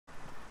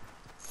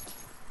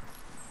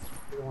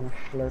wanna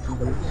slurp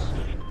boots?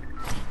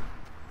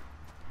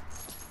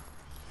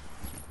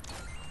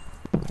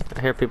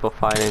 I hear people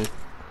fighting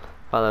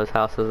by those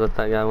houses that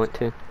guy went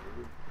to.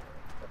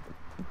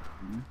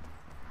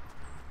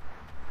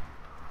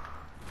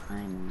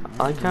 I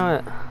like how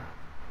it.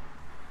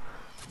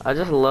 I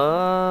just love.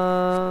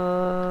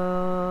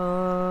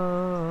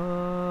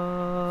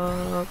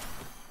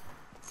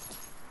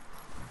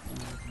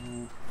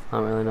 I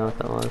don't really know what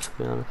that was, to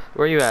be honest.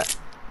 Where are you at?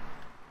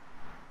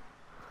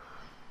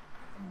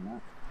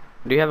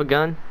 Do you have a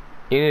gun?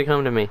 You need to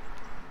come to me.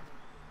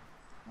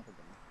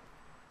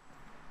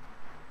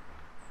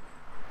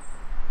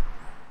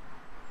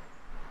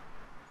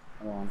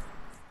 Hold on.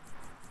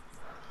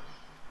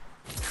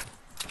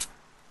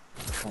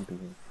 Can't be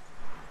here.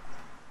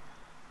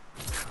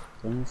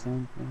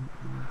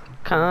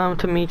 Come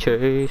to me,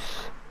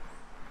 Chase.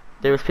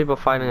 There was people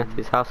fighting at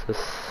these houses.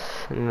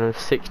 And there's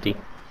 60.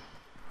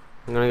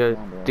 I'm gonna go.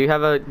 Do you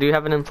have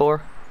an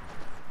M4?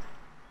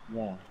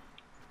 Yeah.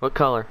 What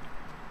color?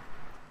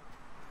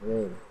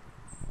 Blue.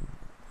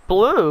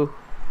 Blue?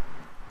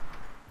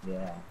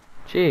 Yeah.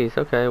 Jeez,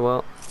 okay,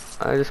 well,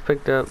 I just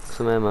picked up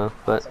some ammo,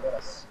 but... I got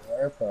a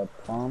slurp, a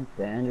pump,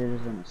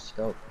 bandages, and a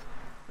scope.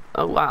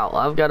 Oh wow,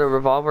 I've got a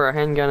revolver, a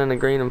handgun, and a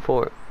green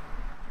M4.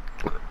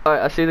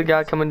 Alright, I see the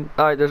guy coming...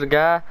 Alright, there's a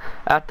guy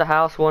at the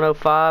house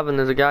 105, and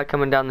there's a guy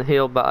coming down the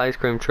hill by ice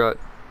cream truck.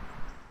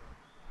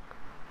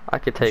 I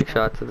could take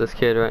shots at this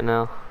kid right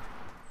now.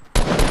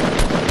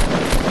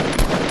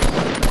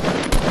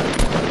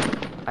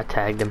 I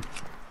tagged him.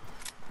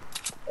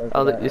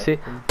 Oh, you see?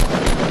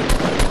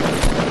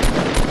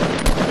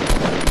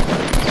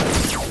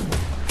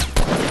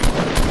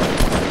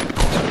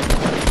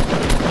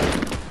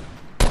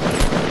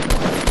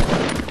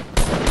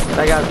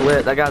 That guy's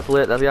lit, that guy's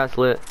lit, that guy's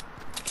lit.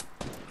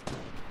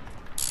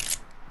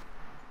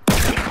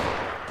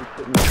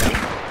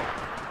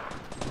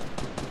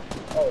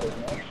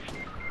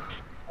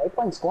 Are you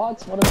playing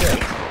squads? What is it?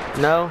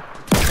 No.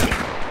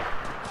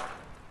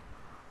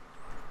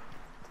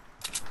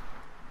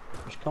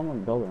 There's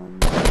someone building.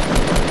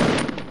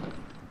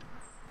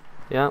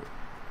 Yep.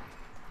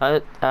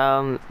 I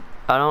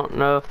don't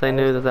know if they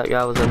knew that that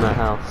guy was in that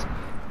house.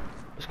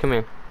 Just come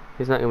here.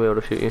 He's not gonna be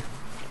able to shoot you.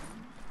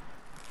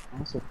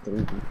 Also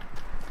 3.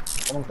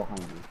 Someone's behind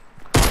me.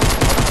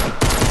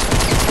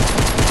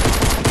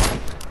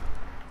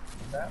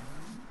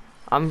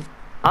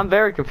 I'm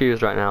very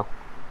confused right now.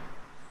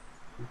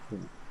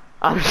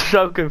 I'm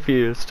so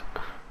confused.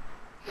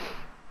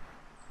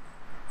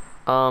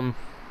 Not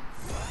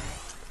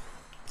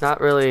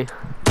really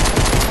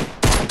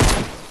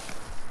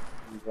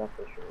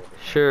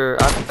sure.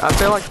 I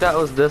feel like that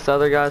was this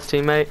other guy's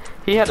teammate.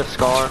 He had a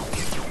scar.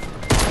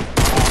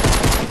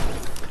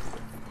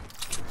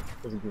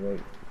 This is great.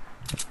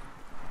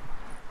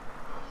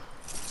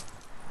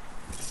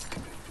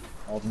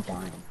 All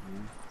dying,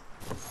 man.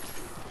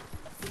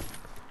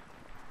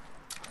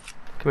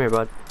 Come here,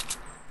 bud.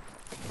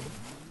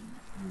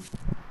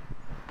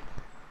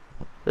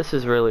 This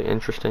is really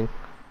interesting.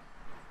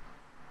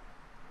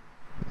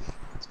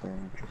 It's very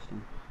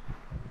interesting.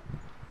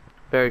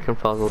 Very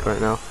confuzzled right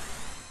now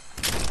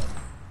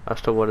as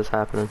to what is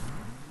happening.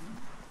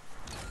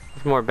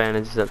 There's more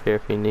bandages up here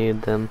if you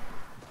need them.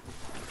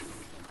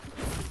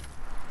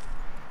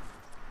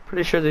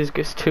 Pretty sure these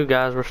two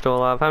guys were still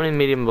alive. How many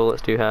medium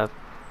bullets do you have?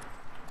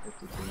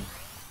 52.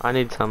 I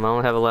need some. I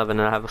only have 11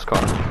 and I have a scar.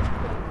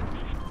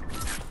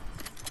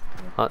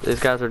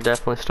 These guys are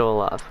definitely still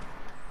alive.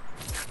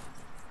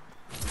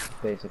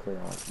 Basically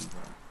all I can do.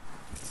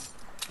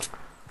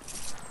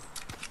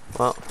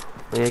 Well,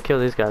 we need to kill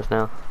these guys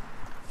now.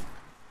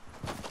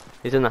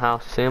 He's in the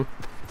house, see him?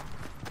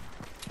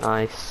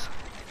 Nice.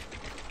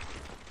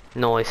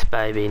 Nice,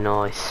 baby,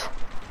 nice.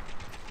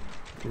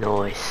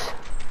 Nice.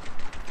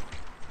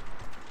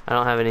 I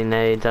don't have any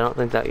nades. I don't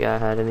think that guy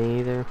had any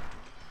either.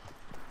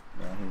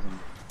 Yeah, he's in.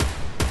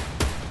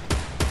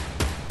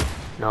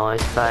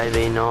 Nice,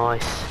 baby,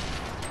 nice.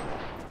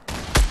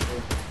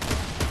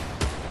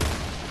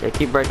 Yeah,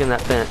 keep breaking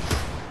that fence.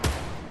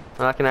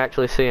 When I can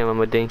actually see him, I'm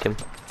gonna dink him.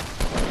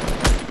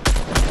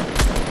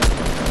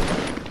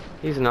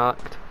 He's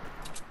knocked.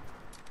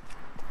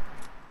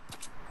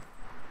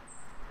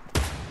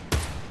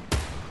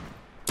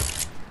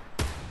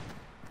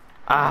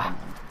 Ah!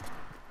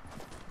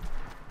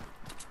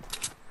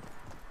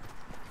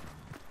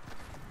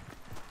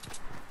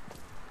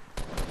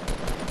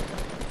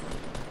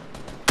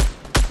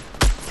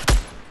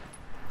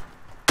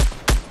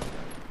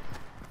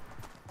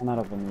 I'm out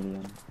of the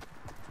medium.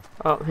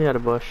 Oh, he had a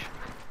bush.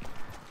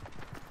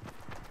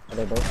 Are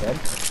they both dead?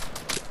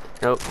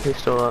 Nope, he's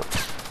still up.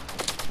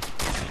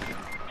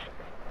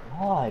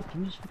 God,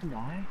 can you just fucking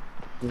die?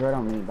 He's right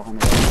on me, behind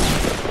the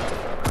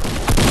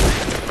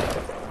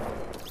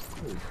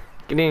wall.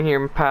 Get in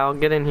here, pal,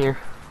 get in here.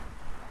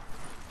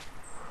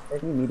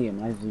 Take me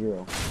medium, I have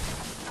 0.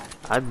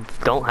 I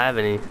don't have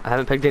any. I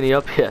haven't picked any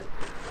up yet.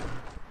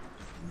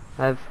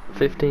 I have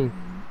 15.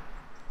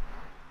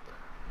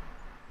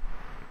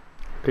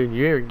 Dude,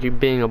 you're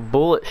being a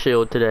bullet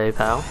shield today,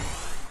 pal.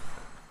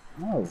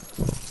 No.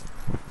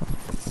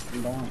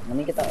 I'm down. Let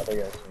me get that other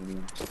guy.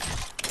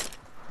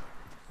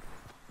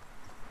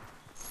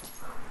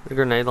 The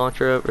grenade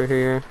launcher over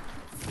here.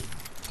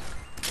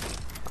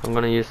 I'm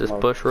gonna use this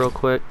bush real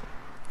quick.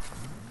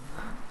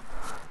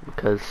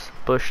 Because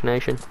Bush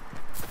Nation.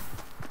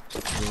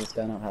 Does this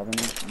guy not have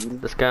any?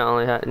 This guy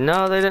only had.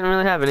 No, they didn't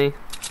really have any.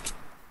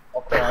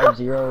 Okay, I have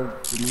 0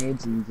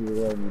 grenades and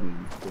 0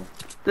 medium. Cool.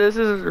 This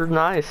is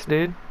nice,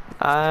 dude.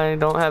 I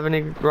don't have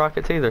any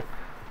rockets either.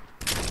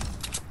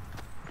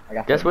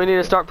 Guess we need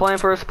to start playing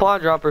for a supply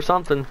drop or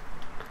something.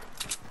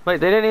 Wait,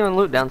 they didn't even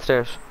loot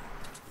downstairs.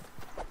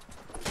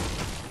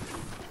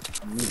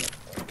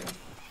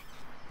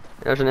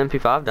 There's an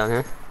MP5 down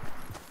here.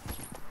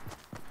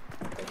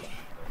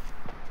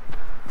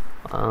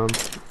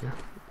 Yeah.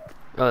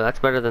 Oh, that's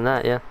better than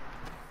that, yeah.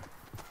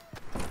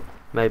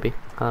 Maybe.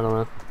 I don't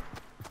know.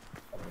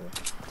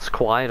 It's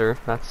quieter.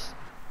 That's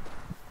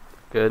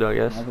good, I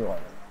guess.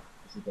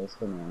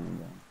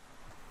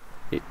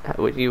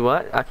 You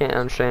what? I can't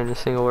understand a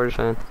single word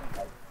you're saying.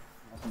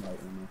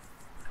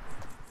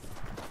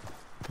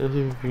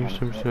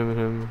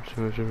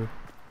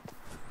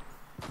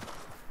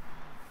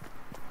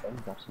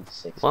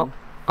 Well,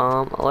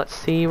 let's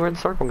see where the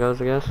circle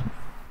goes, I guess.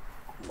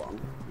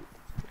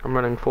 I'm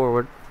running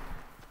forward.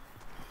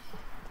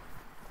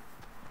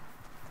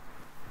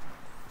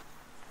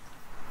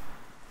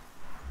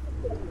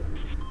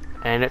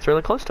 And it's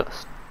really close to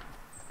us.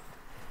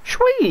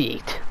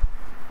 Sweet!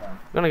 I'm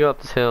gonna go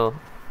up this hill.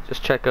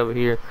 Just check over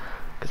here.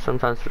 Because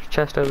sometimes there's a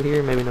chest over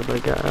here. Maybe nobody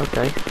got it.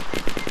 Okay.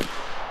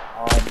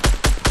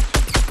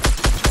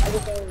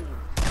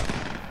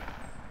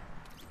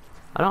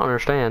 I don't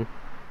understand.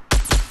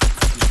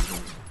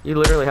 You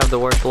literally have the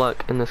worst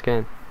luck in this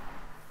game.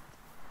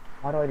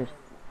 How do I just...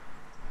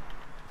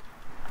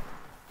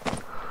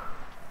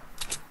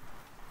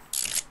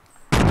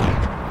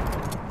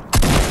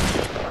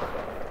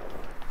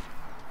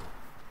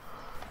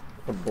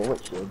 A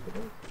bullet shield.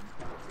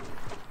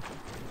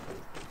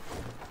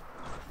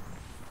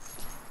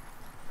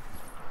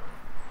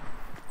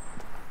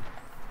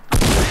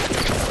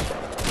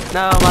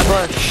 No, my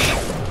bush.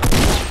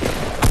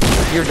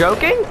 You're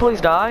joking?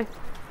 Please die.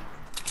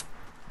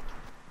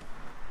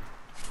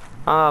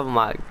 Oh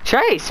my...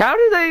 Chase, how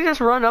did they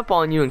just run up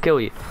on you and kill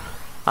you?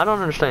 I don't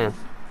understand.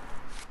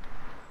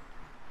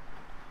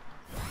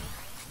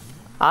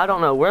 I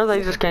don't know where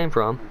they just came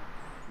from.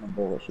 A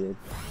bullet shield.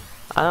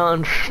 I don't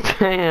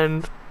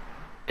understand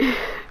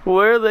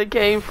where they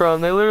came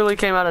from. They literally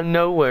came out of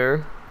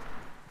nowhere.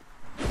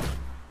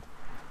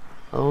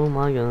 Oh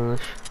my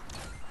gosh.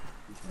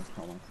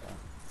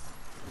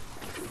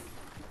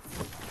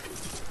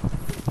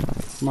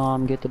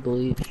 Mom, get the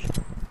bleach.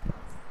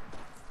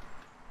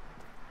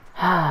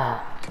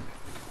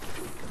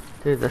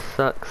 Dude, this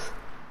sucks.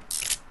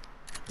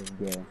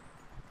 Yeah.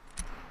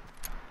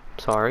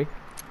 Sorry.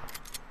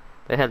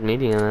 They had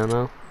medium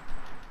ammo.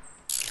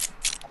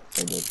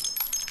 They did.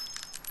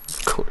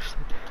 Of course.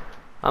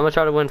 I'm gonna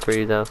try to win for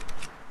you though.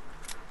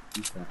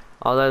 Okay.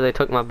 Although they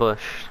took my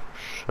bush.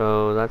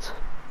 So that's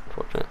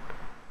unfortunate.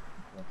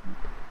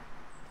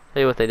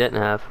 Tell you what they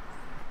didn't have.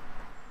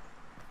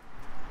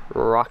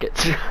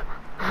 Rockets.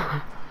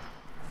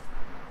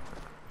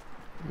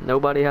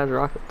 Nobody has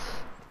rockets.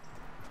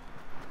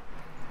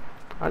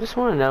 I just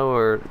want to know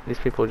where these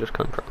people just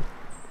come from.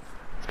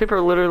 These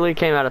people literally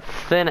came out of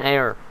thin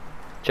air,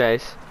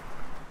 Chase.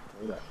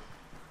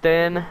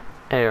 Thin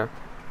air.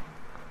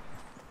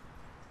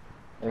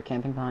 They're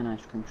camping behind an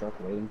ice cream truck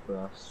waiting for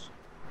us.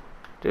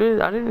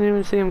 Dude, I didn't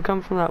even see him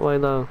come from that way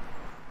though.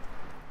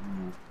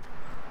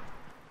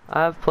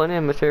 I have plenty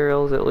of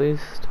materials at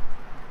least.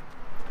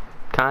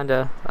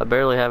 Kinda. I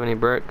barely have any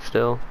brick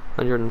still.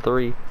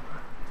 103.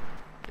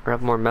 I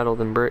have more metal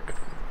than brick.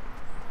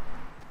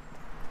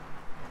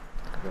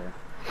 Okay.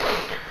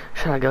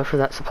 Should I go for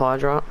that supply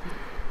drop?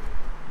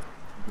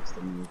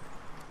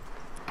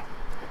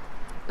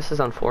 This is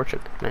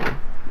unfortunate, man.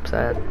 I'm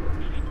sad.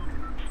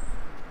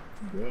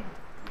 Yeah.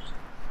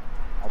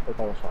 I'll take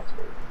all the shots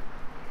for you.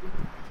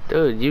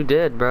 Dude, you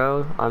did,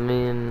 bro. I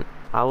mean,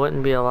 I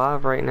wouldn't be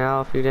alive right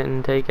now if you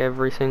didn't take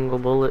every single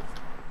bullet.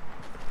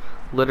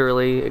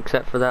 Literally,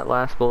 except for that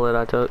last bullet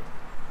I took.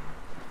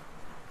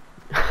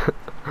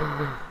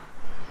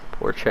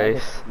 Poor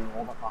Chase.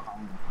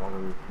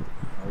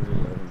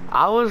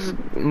 I was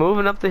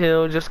moving up the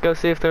hill just to go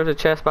see if there was a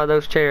chest by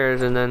those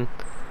chairs, and then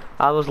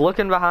I was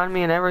looking behind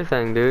me and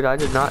everything, dude. I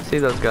did not see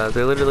those guys.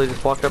 They literally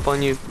just walked up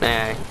on you.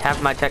 Nah,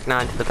 half my Tech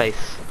 9 to the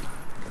face.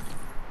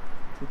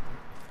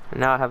 And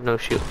now I have no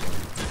shield.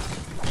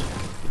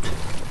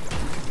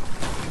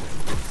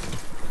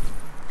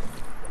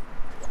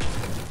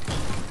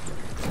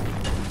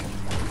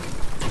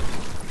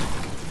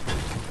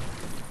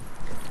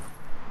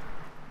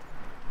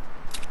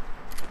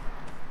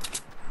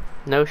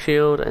 No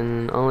shield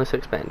and only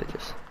 6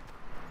 bandages.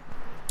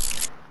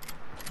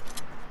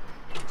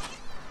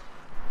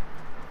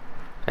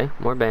 Okay,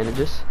 more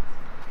bandages.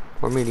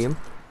 More medium.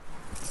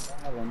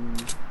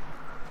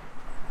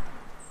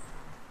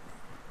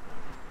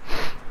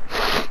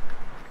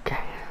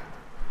 Okay.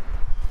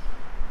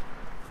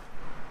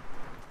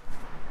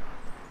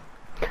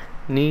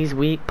 Knees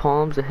weak,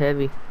 palms are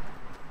heavy.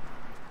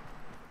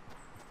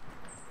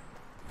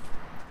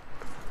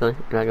 Really?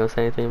 You're not gonna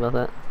say anything about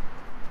that?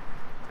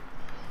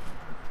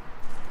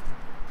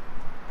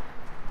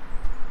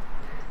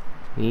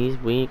 Knees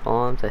weak,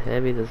 arms are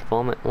heavy. There's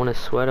vomit on his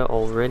sweater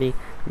already.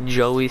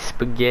 Joey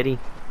Spaghetti.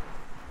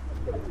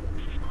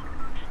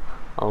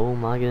 Oh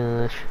my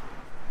gosh.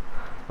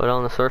 But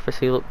on the surface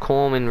he looked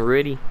calm and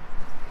ready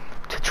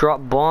to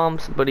drop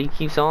bombs, but he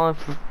keeps on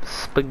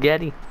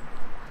spaghetti.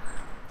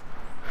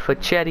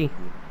 Facetti.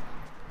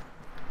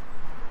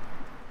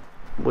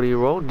 What he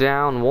wrote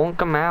down won't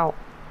come out.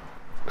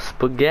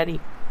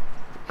 Spaghetti.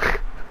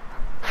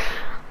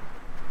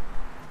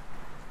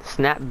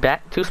 Snap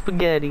back to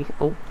spaghetti.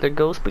 Oh, there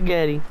goes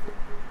spaghetti.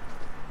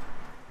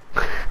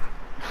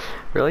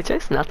 Really,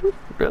 Chase? Nothing?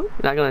 Really?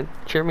 You're not gonna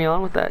cheer me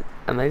on with that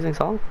amazing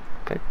song?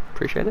 Okay,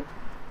 appreciate it.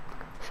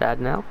 Sad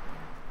now.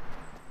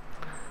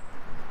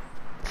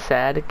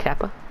 Sad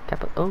Kappa.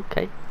 Kappa,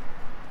 okay.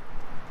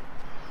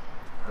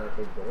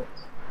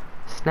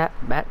 Snap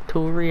back to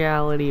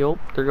reality. Oh,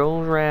 there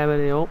goes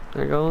gravity. Oh,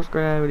 there goes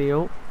gravity.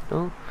 Oh,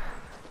 oh.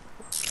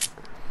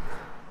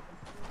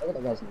 Look at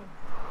that guy's name.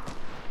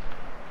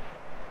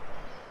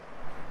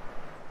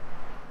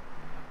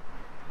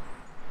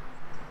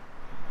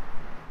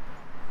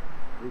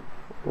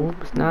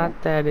 Oops,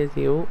 not that, is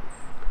he? Oh.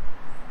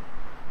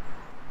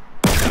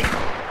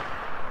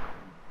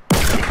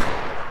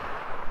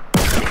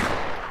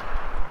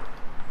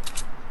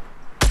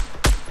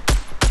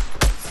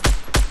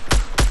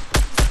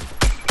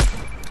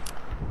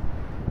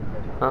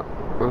 Oh,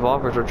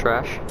 revolvers are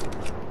trash.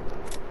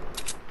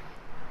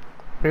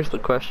 Here's the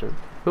question.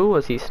 Who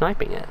was he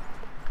sniping at?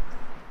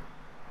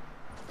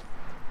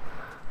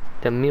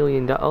 The $1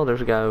 million. Oh,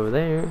 there's a guy over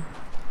there.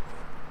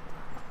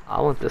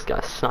 I want this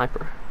guy's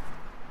sniper.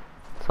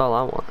 That's all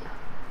I want.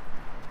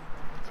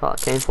 That's all I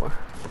came for.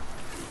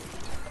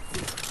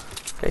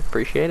 Okay,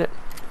 appreciate it.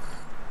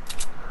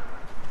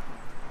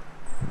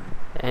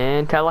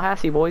 And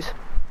Tallahassee, boys.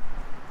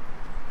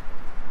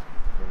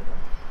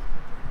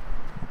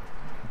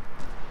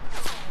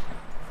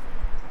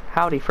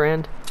 Howdy,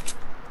 friend.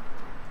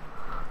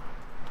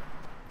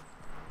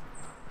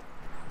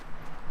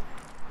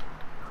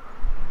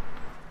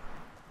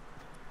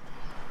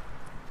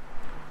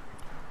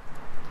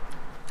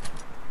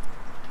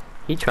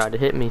 He tried to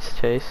hit me,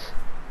 Chase.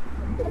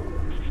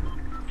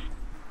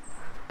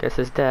 Guess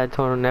his dad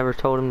never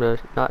told him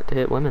not to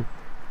hit women.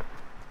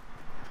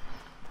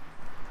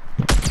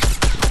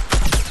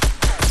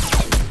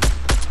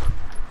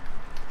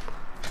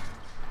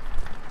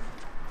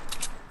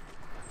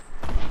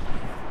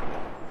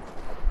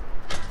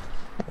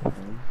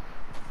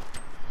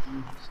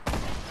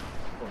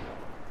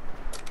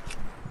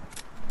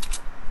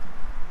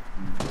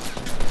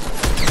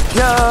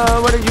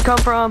 No, where did you come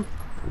from?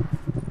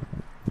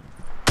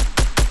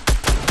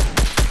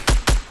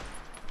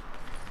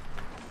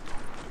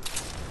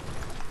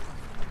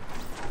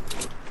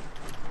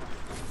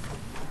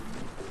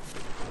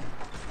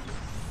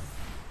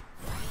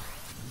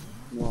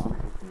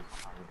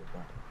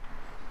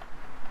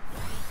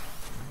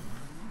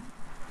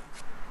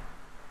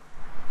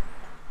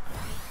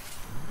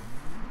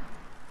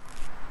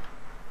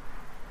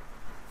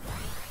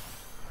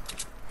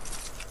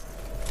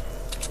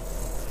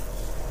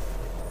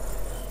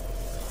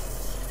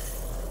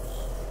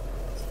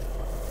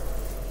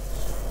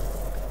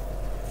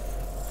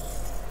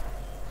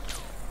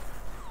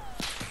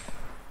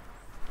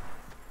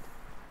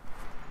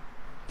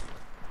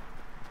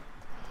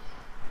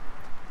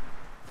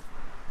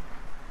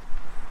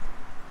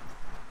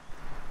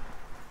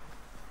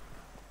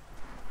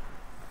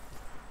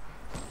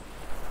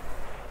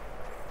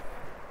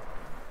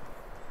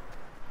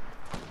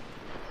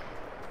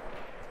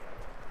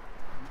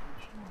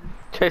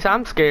 Chase,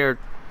 I'm scared.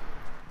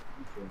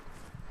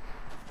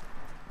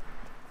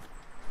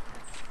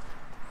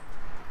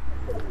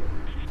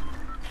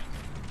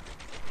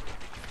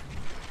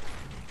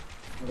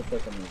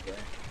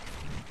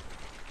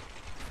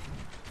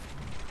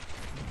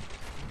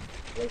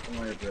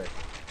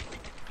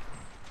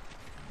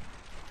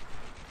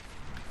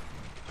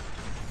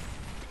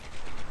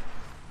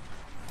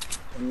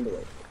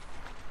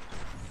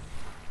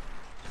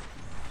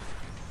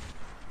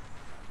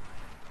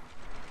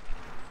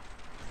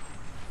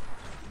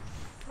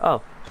 Oh.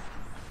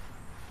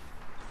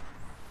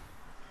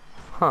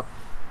 Huh.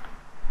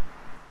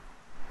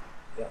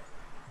 Yeah.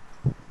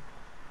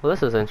 Well,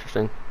 this is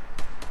interesting.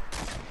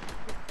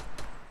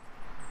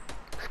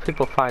 There's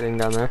people fighting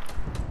down there.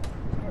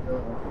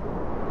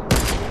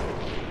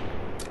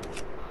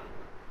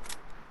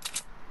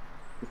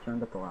 He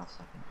turned at the last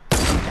second.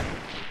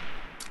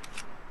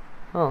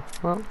 Oh,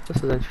 well,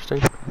 this is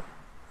interesting.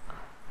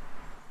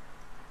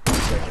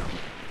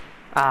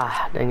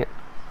 Ah, dang it.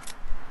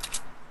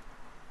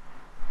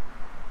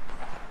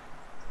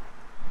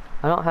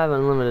 I don't have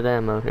unlimited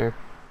ammo here.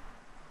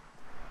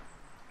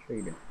 Sure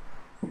you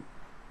do.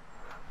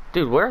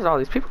 Dude, where's all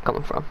these people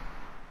coming from?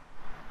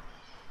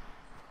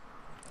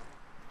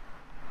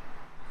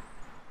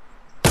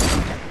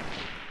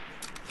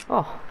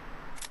 Oh.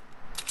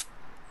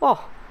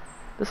 Oh,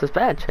 this is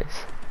bad,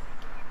 Chase.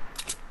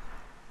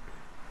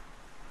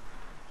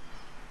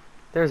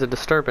 There's a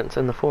disturbance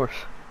in the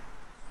force.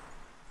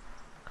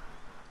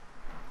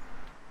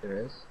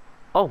 There is?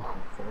 Oh.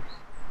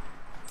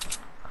 Force.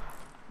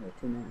 No,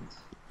 2 mans.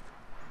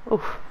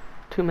 Oof.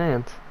 2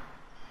 mans.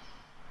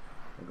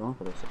 They're going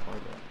for their supply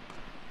drop.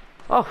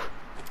 Oh.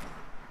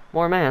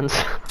 More mans.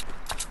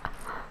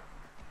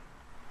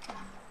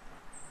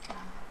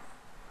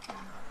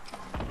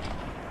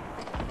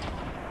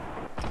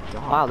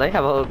 Wow, they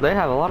have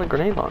a lot of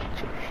grenade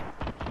launchers.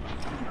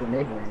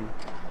 Grenade rain.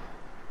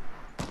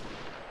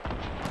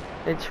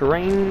 It's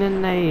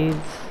raining nades.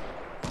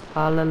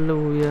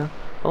 Hallelujah.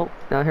 Oh,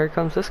 now here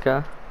comes this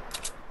guy.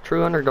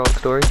 True underdog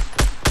story.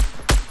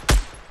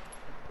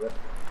 Rip.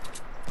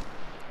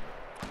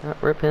 Yeah,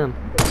 rip him.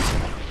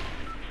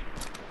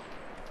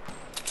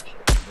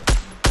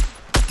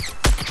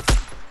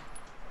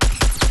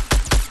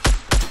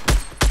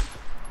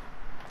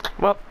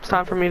 Well, it's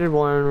time for me to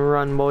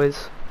run,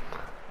 boys.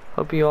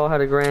 Hope you all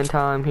had a grand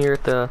time here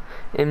at the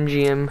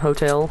MGM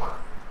Hotel.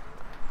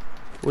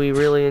 We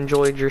really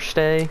enjoyed your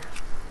stay.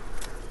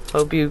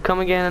 Hope you come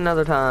again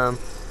another time.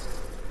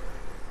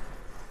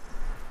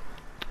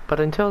 But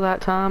until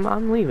that time,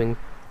 I'm leaving.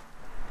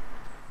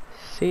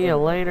 See you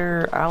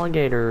later,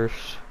 alligators.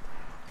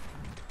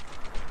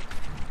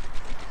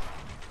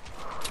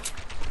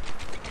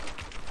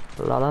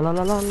 La la la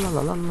la la la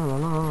la la la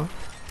la.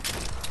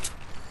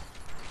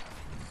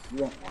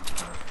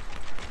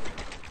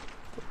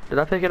 Did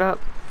I pick it up?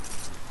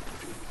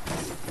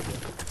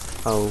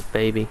 Oh,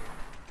 baby.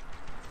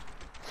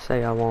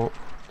 Say I won't,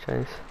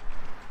 Chase.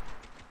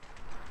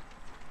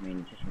 I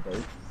mean, just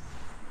vote.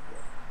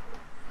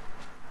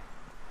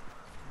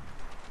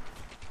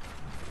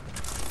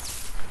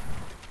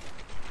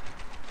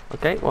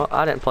 Okay, well,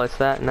 I didn't place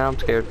that, now I'm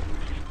scared.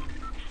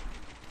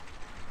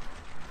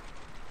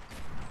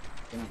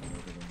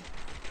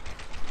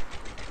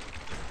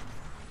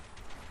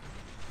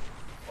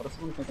 What if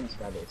someone thinking it's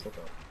bad that it's up?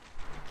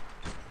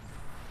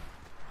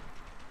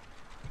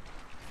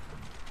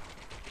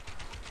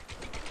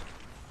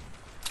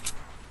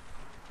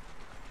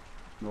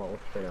 No,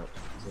 look straight up.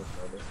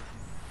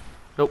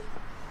 Nope.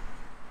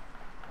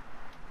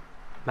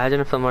 Imagine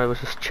if somebody was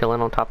just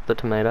chilling on top of the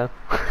tomato.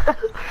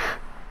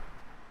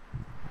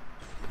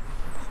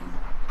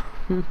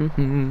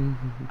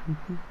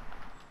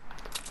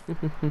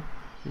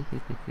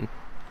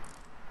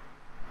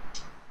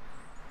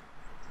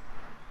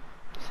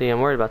 See,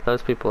 I'm worried about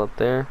those people up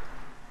there.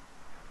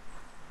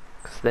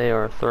 Because they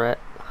are a threat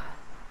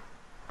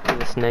to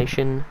this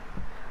nation,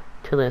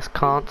 to this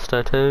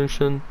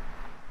constitution,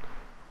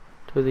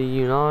 to the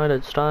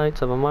United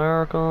States of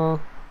America.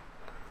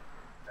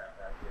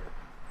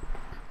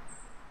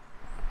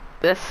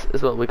 This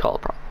is what we call a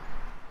problem.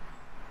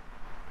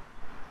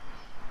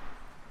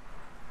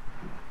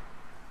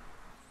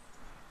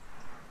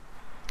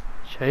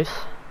 Chase.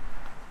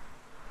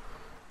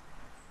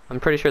 I'm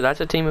pretty sure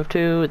that's a team of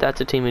 2, that's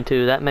a team of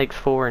 2, that makes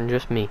 4 and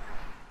just me.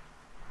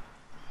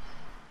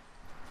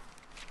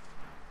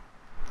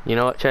 You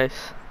know what,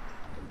 Chase?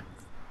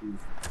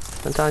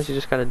 Sometimes you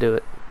just gotta do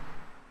it.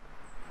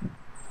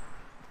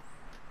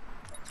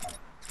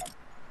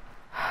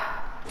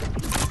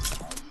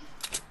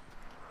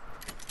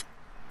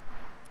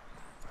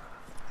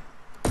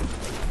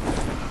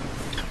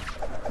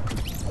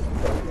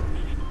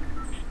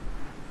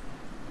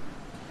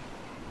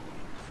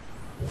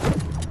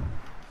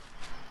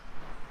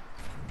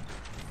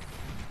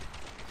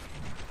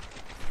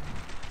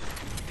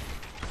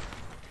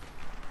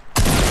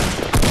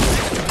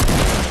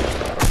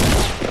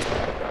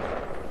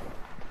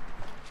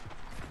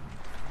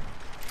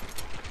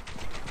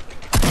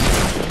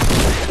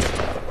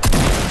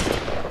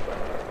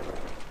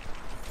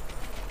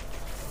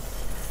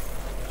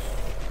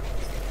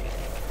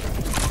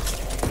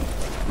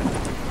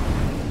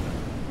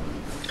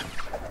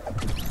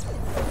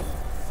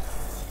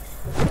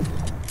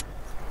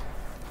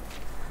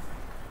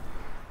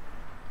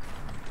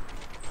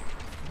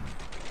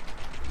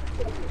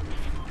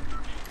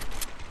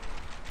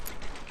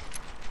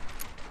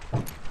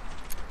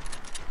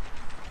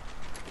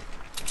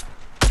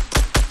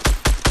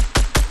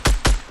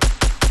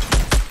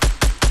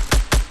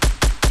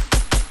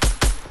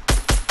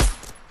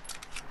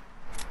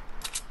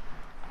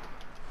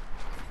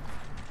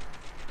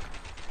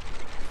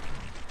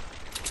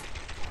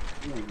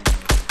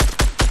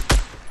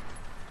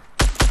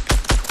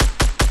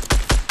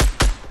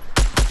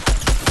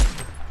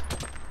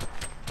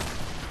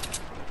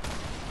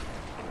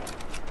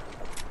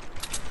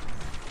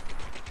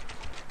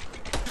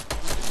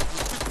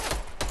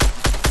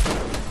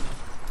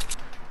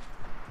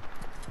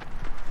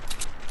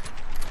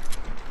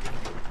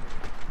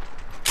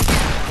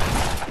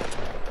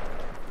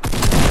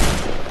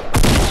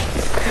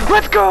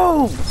 Let's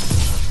go!